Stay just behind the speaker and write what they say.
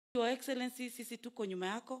Your Excellency, sisi tuko nyuma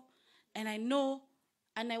yako, and I know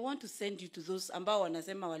and I want to send you to those ambao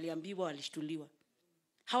wanasema waliambiwa walishtuliwa.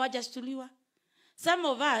 Hawajashtuliwa. Some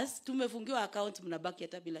of us tumefungiwa account, mnabaki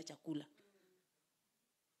hata bila chakula.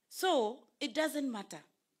 So it doesn't matter.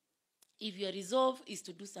 If your resolve is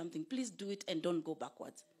to do something, please do it and don't go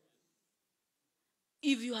backwards.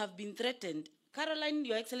 If you have been threatened, Caroline,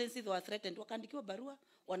 Your Excellency, they were threatened. Wakandikiwa barua,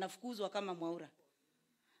 wanafukuzwa kama Mwaura.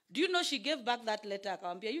 Do you know she gave back that letter?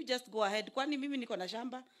 Akawambia, you just go ahead. Kwani mimi niko na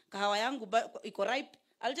shamba, kahawa yangu iko ripe.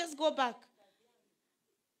 I'll just go back.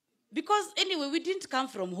 Because anyway, we didn't come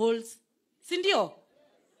from holes. Sindio?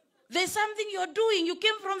 There's something you're doing. You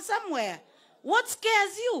came from somewhere. What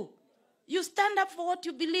scares you? You stand up for what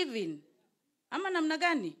you believe in. Ama namna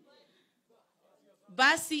gani?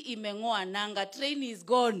 Basi imengoa nanga. Train is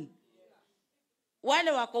gone.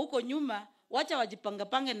 Wale wako huko nyuma, wacha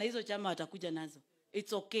wajipangapange na hizo chama watakuja nazo.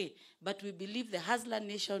 It's okay. But we believe the Hustler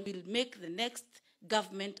Nation will make the next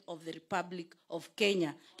government of the Republic of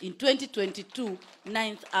Kenya in 2022,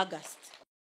 9th August.